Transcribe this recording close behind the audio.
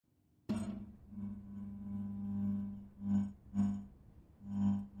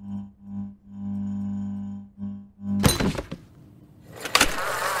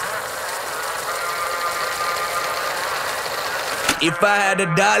If I had $1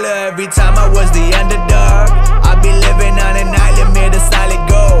 every time I was the underdog, I'd be living on an island made of solid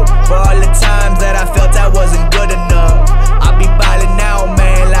gold. For all the times that I felt I wasn't good enough, I'd be ballin' out,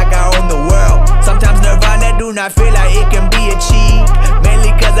 man, like I own the world. Sometimes Nirvana do not feel like it can be achieved, mainly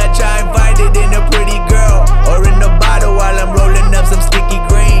cause I try and find it in a pretty girl, or in a bottle while I'm rolling up some sticky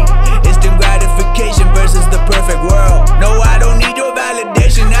green. Instant gratification versus the perfect world. No, I don't need your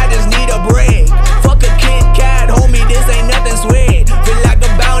validation, I just need a break. Fuck a Kit Kat, homie, this ain't nothing sweet. Feel like a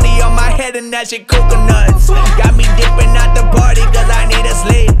bounty on my head and that shit coconuts. Got me dipping out the party cause I need a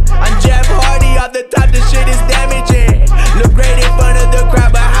sleep. I'm Jeff Hardy, off the top the shit is damaging. Look great in front of the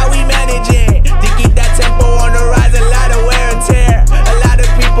crowd, but how we manage it? To keep that tempo on the rise, a lot of wear and tear. A lot of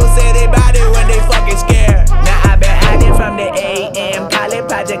people say they bout it when they fucking scared. Now I've been at it from the AM, call it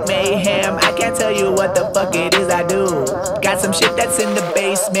Project Mayhem. I can't tell you what the fuck it is I do. Got some shit that's in the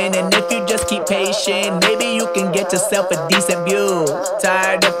basement, and if you just keep patient, maybe you can get yourself a decent view.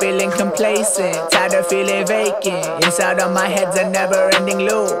 Tired of feeling complacent, tired of feeling vacant. Inside of my head's a never-ending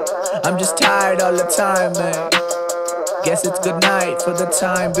loop. I'm just tired all the time, man. Guess it's good night for the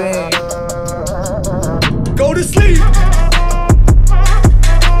time being. Go to sleep.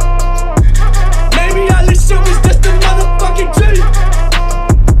 Maybe all this shit was just a motherfucking dream.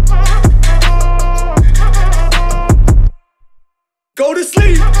 Go to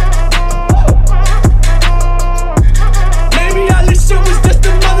sleep. Maybe all this shit was just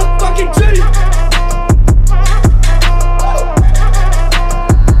a motherfucking dream.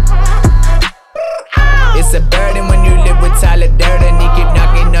 It's a burden when you live with Tyler Durden. He keep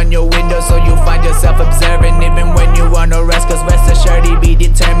knocking on your window, so you find yourself observing, even when you on no rest. Cause rest assured he be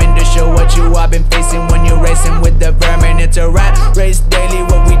determined to show what you have been facing when you're racing with the vermin. It's a rat race daily,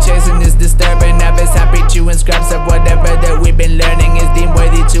 what we chasing is disturbing. Have us happy chewing scraps of whatever that we've been learning is deemed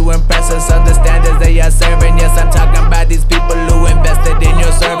worthy to impress us on the standards they are serving. Yes, I'm talking about these people who invested in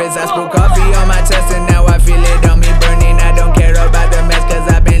your service. I spilled coffee on my chest and now I feel it on me burning. I don't care about the mess cause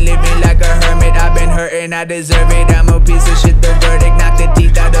I've been living like a hermit. I've been hurting, I deserve it. I'm a piece of shit, the verdict. Knock the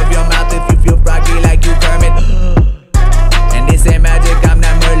teeth out of your mouth if you feel froggy like you Kermit. And this ain't magic, I'm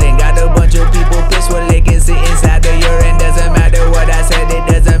not Merlin. Got a bunch of people pissed where they can sit inside the urine. Doesn't matter what I said, it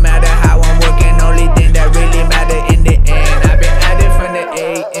doesn't matter how I'm working. Only thing that really matter in the end. I've been at it from the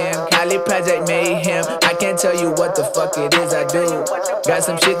AM, Cali Project Mayhem. I can't tell you what the fuck it is I do. Got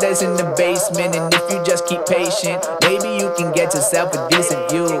some shit that's in the basement, and if you just keep patient, maybe you can get yourself a decent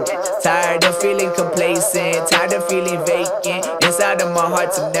view. Tired of feeling complacent, tired of feeling vacant. Inside of my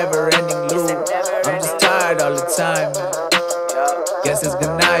heart's a never-ending loop. I'm just tired all the time, man. Guess it's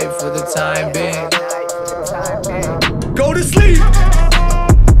good night for the time being. Go to sleep.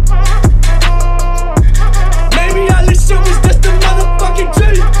 Maybe all this shit was just a motherfucking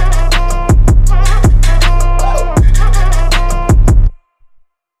dream.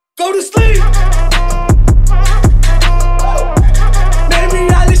 Go to sleep. Maybe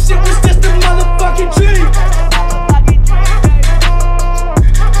all this shit was just a motherfucking dream.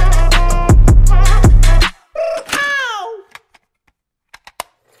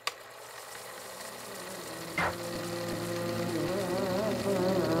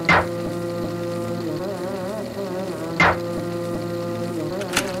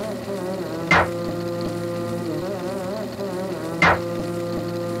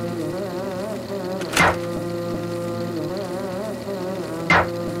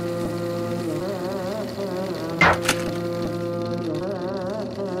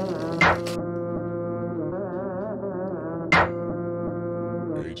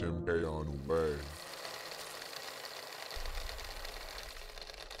 HMK on the way.